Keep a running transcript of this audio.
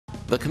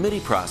The committee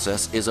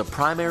process is a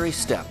primary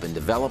step in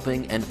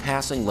developing and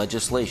passing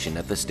legislation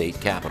at the state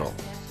capitol.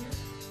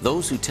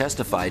 Those who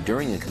testify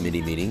during a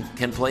committee meeting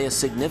can play a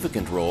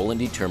significant role in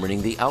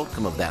determining the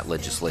outcome of that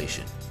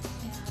legislation.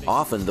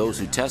 Often those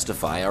who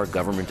testify are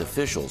government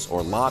officials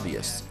or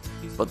lobbyists,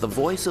 but the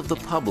voice of the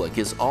public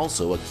is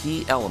also a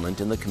key element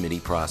in the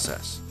committee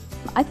process.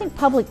 I think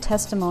public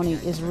testimony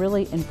is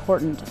really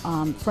important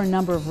for a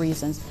number of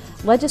reasons.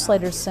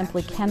 Legislators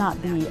simply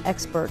cannot be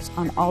experts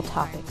on all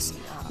topics.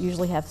 We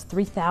usually have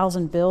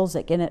 3,000 bills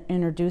that get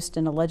introduced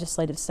in a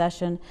legislative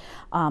session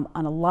on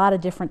a lot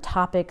of different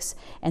topics,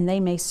 and they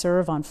may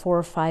serve on 4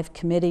 or 5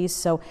 committees,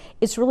 so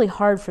it's really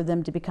hard for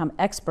them to become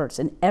experts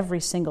in every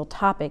single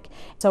topic.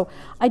 So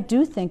I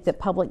do think that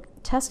public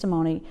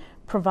testimony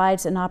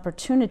provides an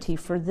opportunity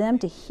for them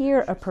to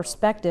hear a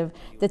perspective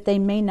that they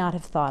may not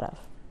have thought of.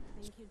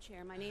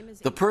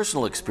 The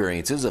personal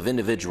experiences of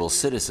individual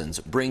citizens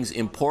brings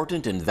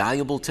important and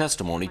valuable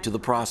testimony to the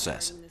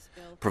process,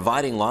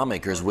 providing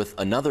lawmakers with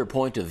another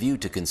point of view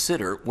to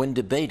consider when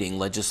debating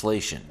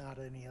legislation.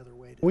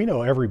 We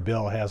know every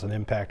bill has an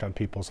impact on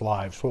people's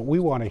lives. What we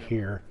want to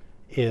hear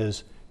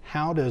is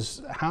how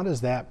does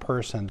that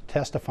person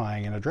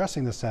testifying and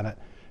addressing the Senate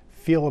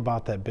feel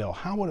about that bill?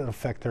 How would it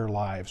affect their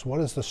lives? What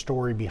is the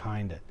story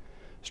behind it?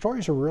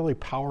 Stories are really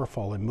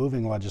powerful in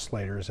moving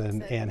legislators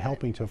and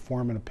helping to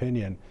form an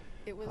opinion.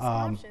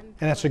 And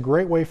it's a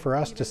great way for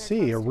us to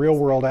see a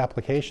real-world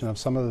application of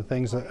some of the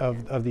things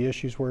of the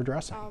issues we're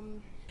addressing.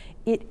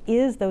 It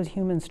is those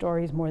human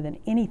stories more than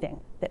anything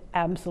that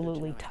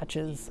absolutely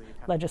touches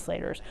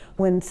legislators.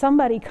 When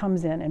somebody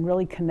comes in and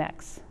really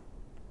connects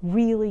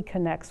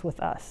with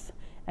us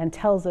and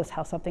tells us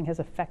how something has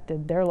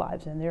affected their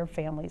lives and their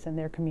families and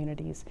their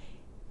communities,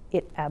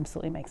 it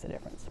absolutely makes a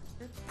difference.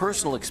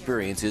 Personal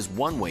experience is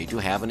one way to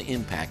have an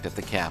impact at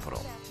the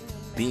Capitol.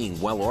 Being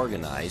well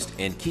organized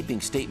and keeping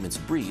statements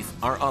brief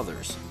are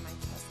others.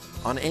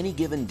 On any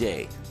given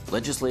day,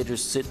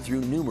 legislators sit through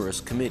numerous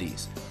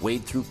committees,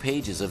 wade through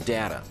pages of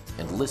data,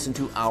 and listen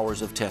to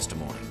hours of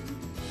testimony.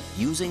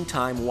 Using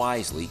time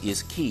wisely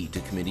is key to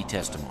committee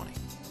testimony.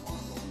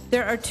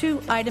 There are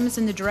 2 items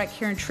in the direct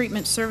care and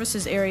treatment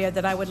services area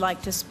that I would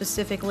like to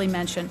specifically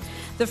mention.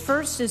 The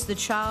first is the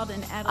child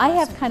and adolescent. I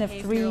have kind of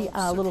 3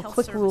 little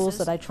quick rules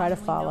that I try to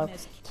follow.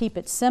 Keep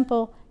it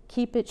simple,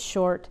 keep it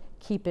short,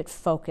 keep it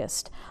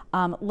focused.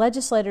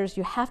 Legislators,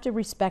 you have to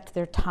respect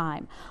their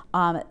time.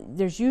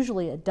 There's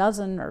usually a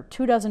dozen or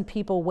 2 dozen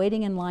people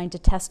waiting in line to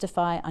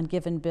testify on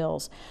given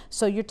bills.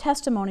 So your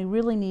testimony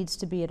really needs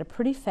to be at a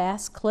pretty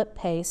fast clip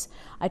pace.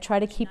 I try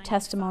to keep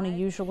testimony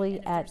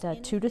usually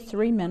at 2 to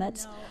 3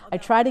 minutes. I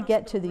try to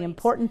get to the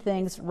important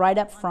things right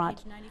up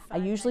front. I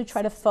usually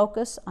try to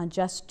focus on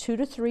just 2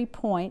 to 3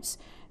 points,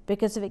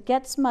 because if it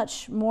gets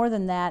much more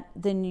than that,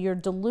 then you're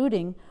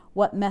diluting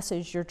what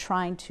message you're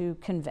trying to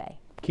convey.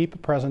 Keep a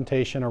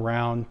presentation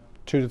around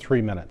 2 to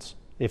 3 minutes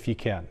if you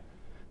can.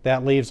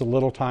 That leaves a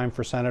little time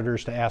for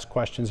senators to ask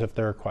questions if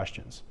there are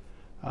questions.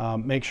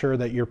 Make sure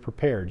that you're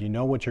prepared. You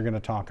know what you're going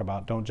to talk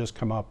about. Don't just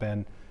come up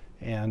and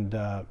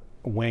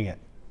wing it,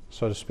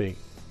 so to speak.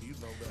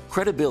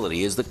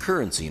 Credibility is the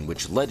currency in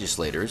which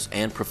legislators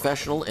and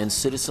professional and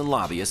citizen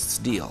lobbyists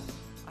deal.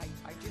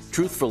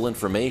 Truthful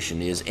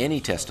information is any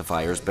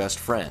testifier's best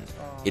friend.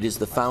 It is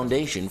the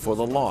foundation for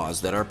the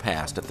laws that are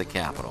passed at the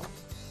Capitol.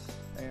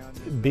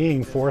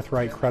 Being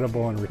forthright,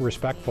 credible, and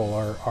respectful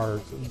are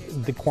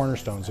the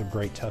cornerstones of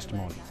great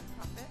testimony.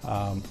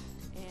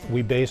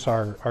 We base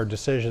our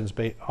decisions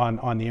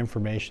on the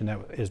information that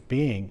is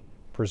being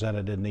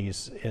presented in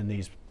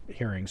these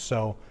hearings.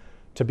 So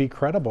to be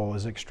credible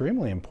is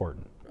extremely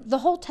important. The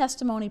whole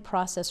testimony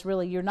process,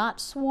 really, you're not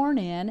sworn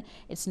in,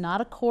 it's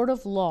not a court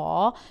of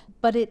law,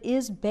 but it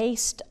is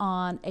based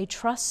on a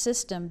trust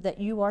system that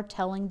you are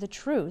telling the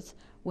truth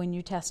when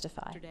you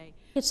testify.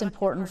 It's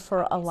important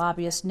for a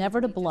lobbyist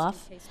never to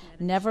bluff,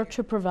 never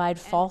to provide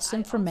false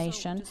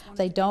information.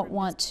 They don't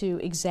want to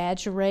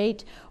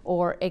exaggerate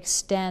or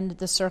extend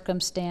the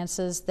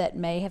circumstances that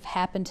may have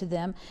happened to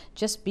them.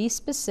 Just be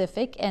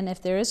specific, and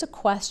if there is a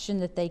question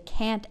that they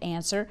can't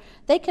answer,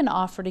 they can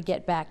offer to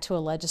get back to a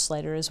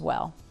legislator as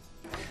well.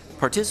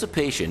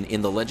 Participation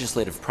in the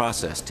legislative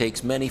process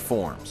takes many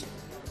forms.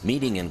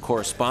 Meeting and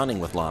corresponding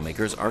with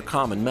lawmakers are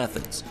common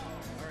methods.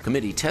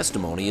 Committee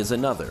testimony is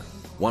another,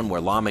 one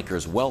where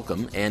lawmakers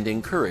welcome and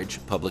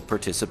encourage public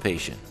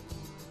participation.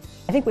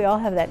 I think we all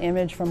have that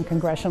image from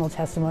congressional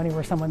testimony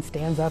where someone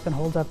stands up and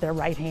holds up their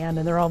right hand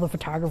and there are all the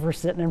photographers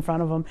sitting in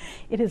front of them.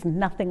 It is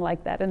nothing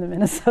like that in the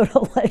Minnesota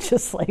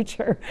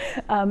legislature.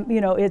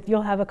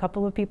 You'll have a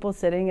couple of people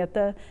sitting at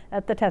the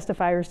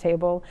testifiers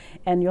table,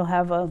 and you'll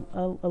have a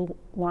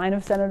line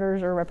of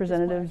senators or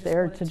representatives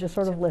there to just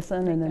sort of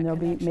listen, and then there'll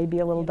be maybe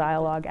a little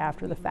dialogue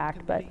after the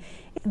fact. But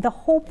the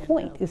whole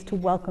point is to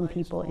welcome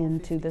people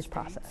into this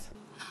process.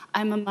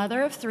 I'm a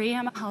mother of 3,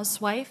 I'm a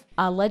housewife.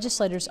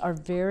 Legislators are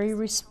very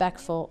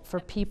respectful for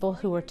people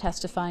who are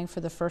testifying for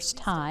the first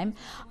time.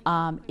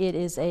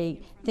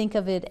 Think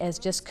of it as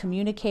just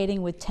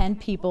communicating with 10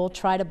 people,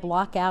 try to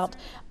block out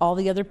all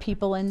the other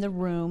people in the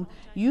room.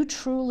 You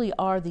truly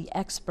are the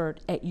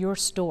expert at your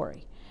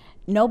story.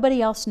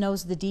 Nobody else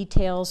knows the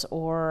details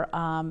or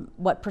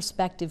what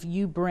perspective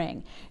you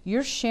bring.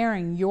 You're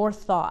sharing your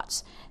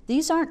thoughts.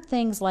 These aren't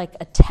things like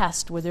a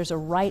test where there's a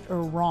right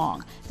or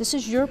wrong. This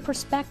is your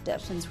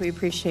perspective. We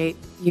appreciate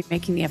you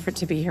making the effort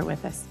to be here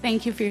with us.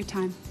 Thank you for your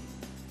time.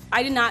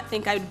 I did not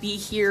think I would be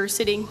here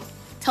sitting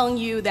telling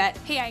you that,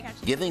 hey, I got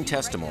you. Giving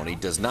testimony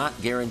does not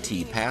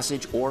guarantee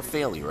passage or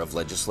failure of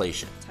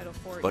legislation,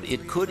 but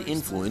it could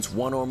influence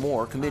one or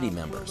more committee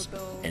members,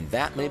 and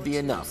that may be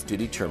enough to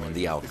determine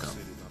the outcome.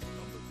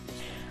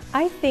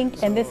 I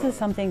think, and this is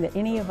something that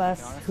any of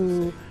us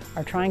who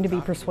are trying to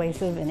be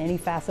persuasive in any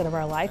facet of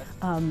our life,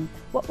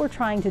 what we're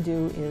trying to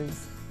do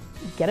is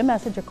get a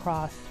message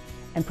across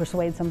and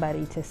persuade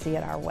somebody to see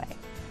it our way.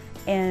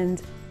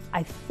 And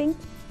I think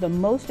the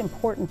most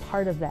important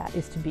part of that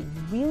is to be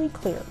really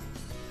clear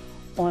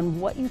on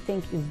what you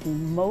think is the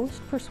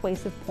most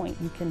persuasive point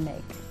you can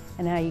make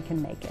and how you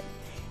can make it.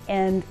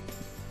 And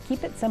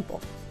keep it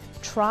simple.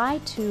 Try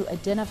to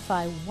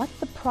identify what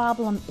the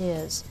problem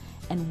is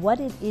and what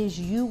it is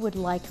you would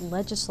like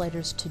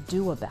legislators to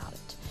do about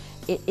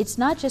it. It's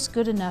not just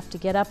good enough to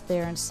get up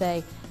there and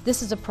say,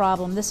 this is a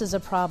problem, this is a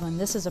problem,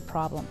 this is a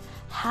problem.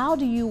 How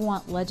do you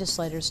want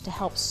legislators to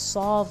help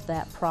solve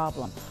that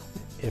problem?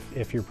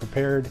 If you're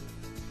prepared,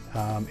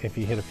 if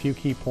you hit a few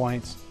key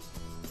points,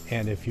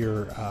 and if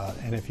you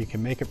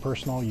can make it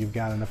personal, you've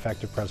got an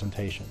effective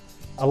presentation.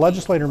 A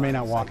legislator may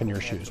not walk in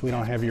your shoes. We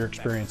don't have your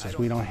experiences.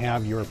 We don't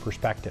have your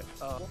perspective.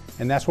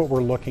 And that's what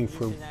we're looking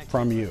for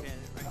from you.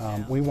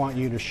 We want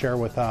you to share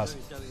with us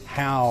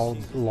how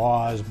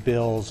laws,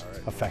 bills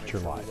affect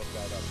your life.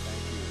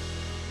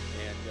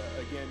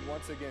 And again,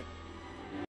 once again,